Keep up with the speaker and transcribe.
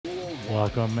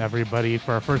Welcome everybody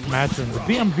for our first match in the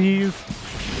DMVs.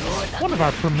 One of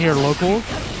our premier locals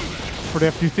for the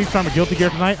FGC from a Guilty Gear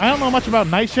tonight. I don't know much about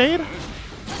Nightshade.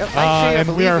 Yep, Nightshade, I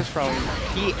believe, is from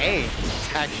PA,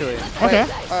 actually. Okay.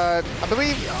 But, I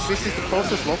believe this is the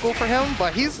closest local for him,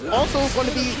 but he's also going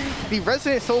to be the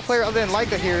resident solo player other than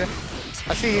Leica here.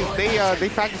 I see they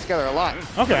practice together a lot.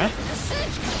 Okay.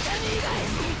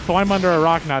 So I'm under a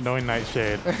rock not knowing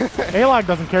Nightshade. A-Log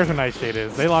doesn't care who Nightshade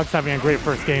is. A-Log's having a great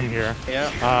first game here.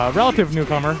 Yeah. Relative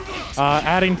newcomer,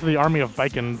 adding to the army of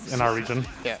Baikens in our region.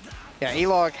 Yeah. Yeah,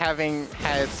 A-Log having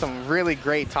had some really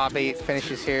great top 8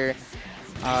 finishes here.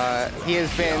 He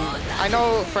has been, I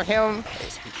know for him,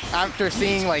 after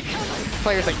seeing like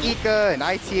players like Ika and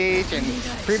ITH and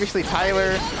previously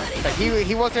Tyler, like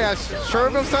he wasn't as sure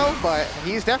of himself, but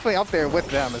he's definitely up there with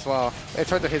them as well in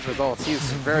terms of his results.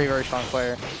 He's a very, very strong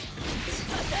player.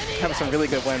 Having some really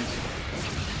good wins.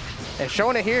 And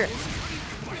showing it here.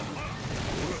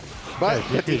 But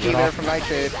good DP there from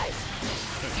Nightshade.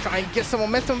 Trying to get some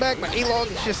momentum back, but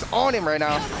A-Log is just on him right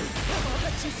now.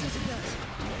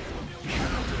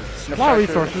 A lot of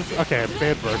resources. Okay,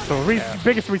 bad burst. So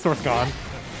biggest resource gone.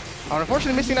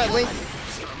 Unfortunately, missing that link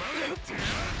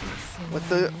with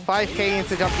the 5K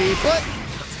into jump D, but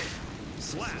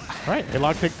all right,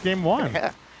 A-Log takes game 1.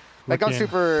 Yeah, that gun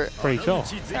super. Pretty chill.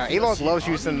 A-Log loves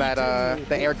using that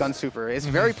the air gun super. It's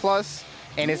very plus,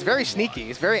 and it's very sneaky.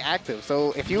 It's very active.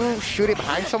 So if you shoot it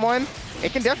behind someone,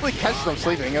 it can definitely catch them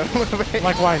sleeping a little bit.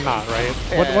 Like, why not, right?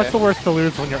 Yeah. What's the worst to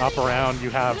lose when you're up around,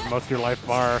 you have most of your life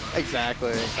bar?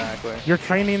 Exactly, exactly. You're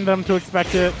training them to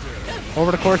expect it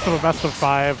over the course of a best of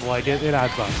 5, like, it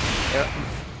adds up. Yep.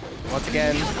 Once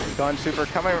again, gun super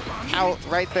coming out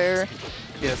right there.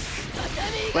 Just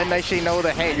let Nightshade know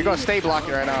that, hey, you're going to stay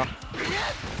blocking right now.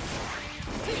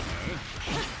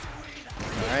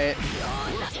 All right.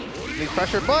 Needs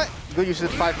pressure, but good use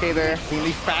of the 5K there. Being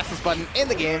the fastest button in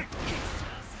the game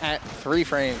at 3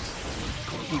 frames.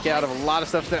 You can get out of a lot of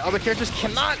stuff that other characters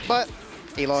cannot, but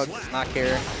A-Log does not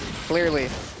care. Clearly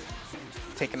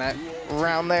taking that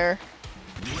round there.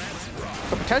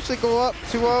 Could potentially go up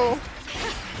 2-0.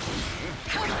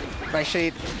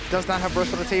 Nightshade does not have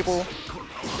burst on the table.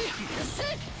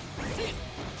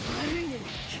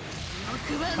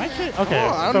 Nightshade,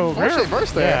 okay, so rare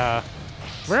burst there. Yeah.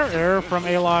 Rare error from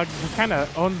A-Log. He kind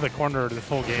of owns the corner this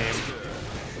whole game.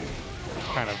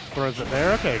 Kind of throws it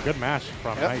there. Okay, good mash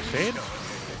from Nightshade.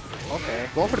 Okay,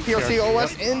 going for the PLC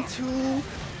OS into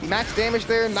max damage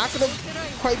there. Not going to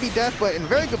quite be death, but in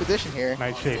very good position here.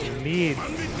 Nightshade needs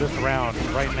this round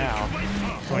right now.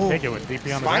 Going to take it with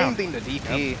DP on the ground. Finding the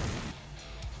DP.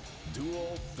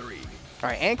 Duel 3. All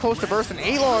right, and close to burst. And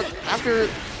A-Log, after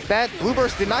that blue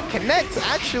burst did not connect,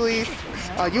 actually,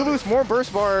 you lose more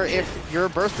burst bar if your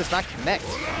burst does not connect.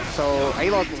 So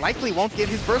A-Log likely won't get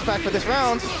his burst back for this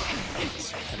round.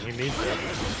 And he needs it.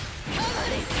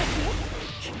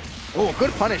 Oh,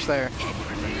 good punish there.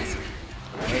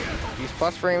 All right, these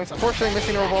plus frames. Unfortunately,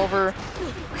 missing a revolver.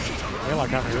 A-Log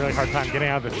having a really hard time getting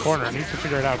out of this corner. Needs to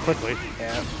figure it out quickly.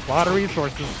 Yeah. A lot of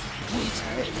resources.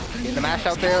 Right. Getting the mash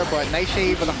out there, but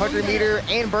Nightshade with 100 meter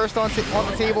and burst on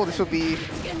the table. This would be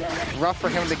rough for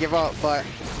him to give up, but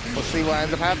we'll see what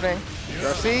ends up happening.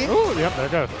 See? Ooh, yep, there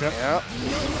it goes. Yep.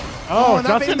 Oh,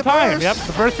 just in time. Yep,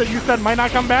 the burst that you said might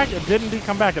not come back, it didn't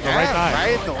come back at the right time.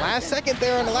 Right at the last second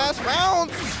there in the last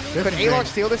round. Could A-Log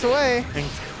steal this away?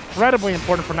 Incredibly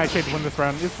important for Nightshade to win this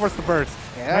round. He's forced the burst.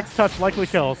 Yeah. Next touch likely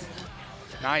kills.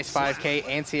 Nice 5K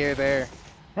anti-air there.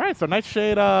 All right, so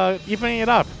Nightshade evening it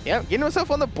up. Yep, getting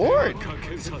himself on the board.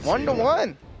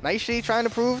 1-1. Nightshade trying to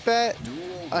prove that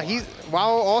he's,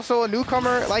 while also a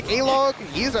newcomer like A-Log,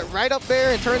 he's right up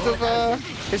there in terms of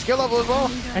his skill level as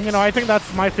well. And you know, I think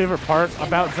that's my favorite part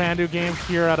about Xanadu games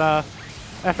here at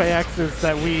FAX is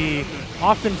that we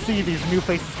often see these new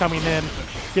faces coming in,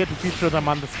 get to feature them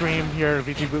on the stream here at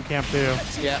VGBootCamp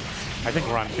too. Yeah. I think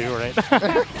we're on 2, right?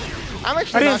 I'm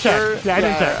actually not sure. Yeah, I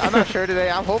didn't check. I'm not sure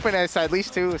today. I'm hoping it's at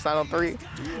least 2. It's not on 3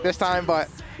 this time, but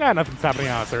yeah, nothing's happening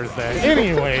on Thursday.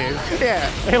 Anyways,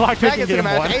 yeah. A-Log taking game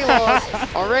 1. A-Log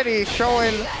already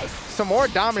showing some more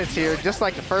dominance here, just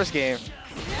like the first game.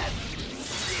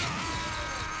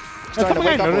 Something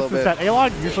I noticed is that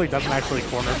A-Log usually doesn't actually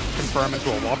corner confirm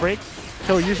into a wall break.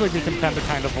 He'll usually be content to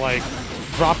kind of like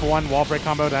drop one wall break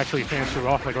combo to actually finish you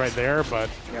off like right there, but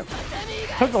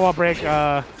took the wall break,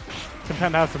 content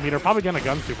to have some meter, probably gonna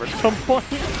gun super at some point.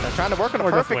 They're trying to work on a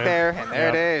perfect there, and there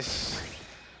it is.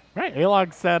 Right,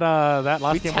 A-Log said that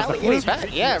last game was a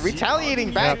fluke. Yeah,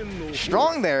 retaliating back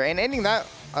strong there and ending that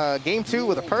game 2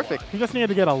 with a perfect. He just needed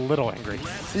to get a little angry.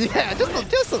 Yeah,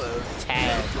 just a little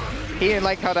tad. He didn't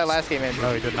like how that last game ended.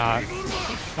 No, he did not.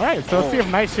 All right, so let's see if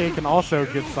Nightshade can also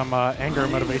get some anger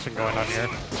and motivation going on here.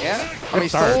 Yeah, I mean,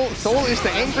 Soul is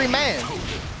the angry man.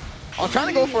 I'm trying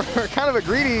to go for kind of a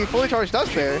greedy fully charged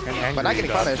dust there, but not getting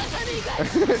punished.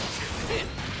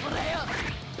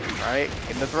 All right,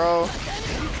 in the throw.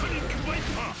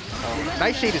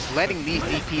 Nightshade is letting these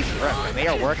DPs rep, and they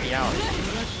are working out.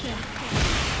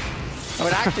 I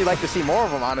would actually like to see more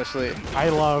of them, honestly. I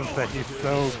love that he's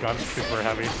so gun super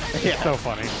heavy. Yeah. It's so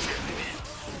funny.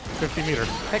 50 meter.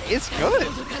 Heck, it's good.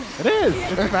 It is.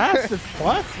 It's fast. It's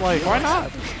plus. Like, why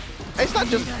not? It's not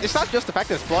just the fact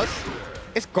that it's plus.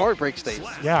 It's guard break stage.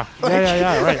 Yeah.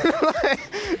 Yeah. Right.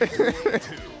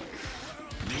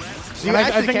 So you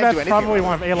I think that's probably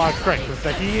one of A-Log's strengths, is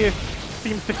that he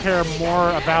seems to care more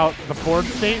about the board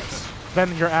state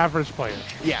than your average player.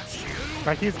 Yeah.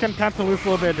 Like, he's content to lose a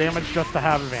little bit of damage just to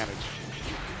have advantage.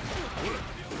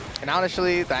 And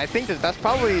honestly, I think that's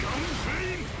probably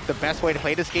the best way to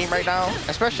play this game right now,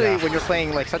 especially when you're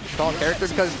playing like such a strong character,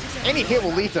 because any hit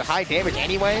will lead to high damage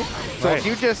anyway. So if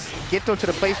you just get them to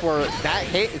the place where that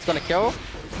hit is going to kill,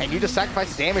 and you just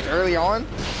sacrifice the damage early on,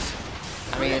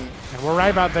 I mean... And we're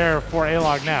right about there for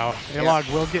A-Log now. A-Log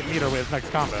will get meter with his next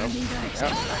combo.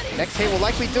 Yep. Next hit will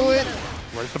likely do it.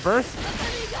 Where's the burst?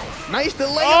 Nice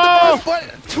delay of the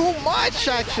burst, but too much,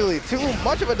 actually. Too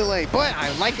much of a delay, but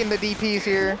I'm liking the DPs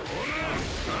here.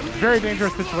 Very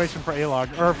dangerous situation for A-Log,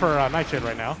 or for Nightshade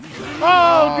right now.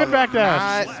 Oh, good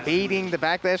backdash. Not baiting the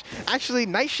backdash. Actually,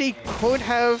 Nightshade could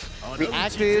have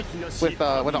reacted with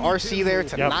an RC there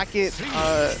to not get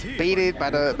baited by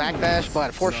the backdash, but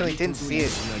unfortunately didn't see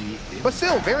it. But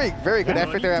still, very, very good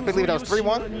effort there. I believe that was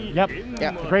 3-1. Yep.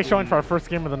 Yeah. Great showing for our first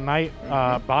game of the night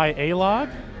by A-Log.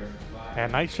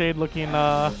 And Nightshade looking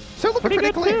still looking pretty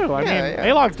good too. I mean,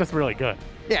 A-Log's just really good.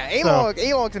 Yeah, A-Log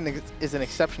is an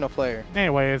exceptional player.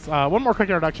 Anyways, one more quick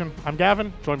introduction. I'm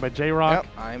Gavin, joined by J-Rock.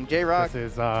 Yep, I'm J-Rock.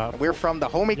 This is we're from the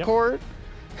homie court.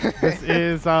 This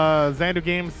is Xanadu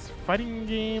Games fighting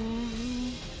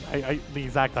game. The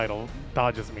exact title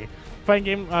dodges me. Fighting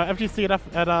game FGC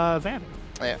at Xanadu.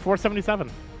 Yeah.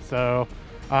 477. So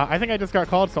I think I just got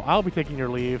called, so I'll be taking your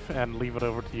leave and leave it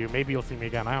over to you. Maybe you'll see me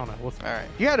again. I don't know. We'll see. All right.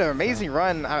 You had an amazing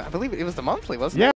run. I believe it was the monthly, wasn't it?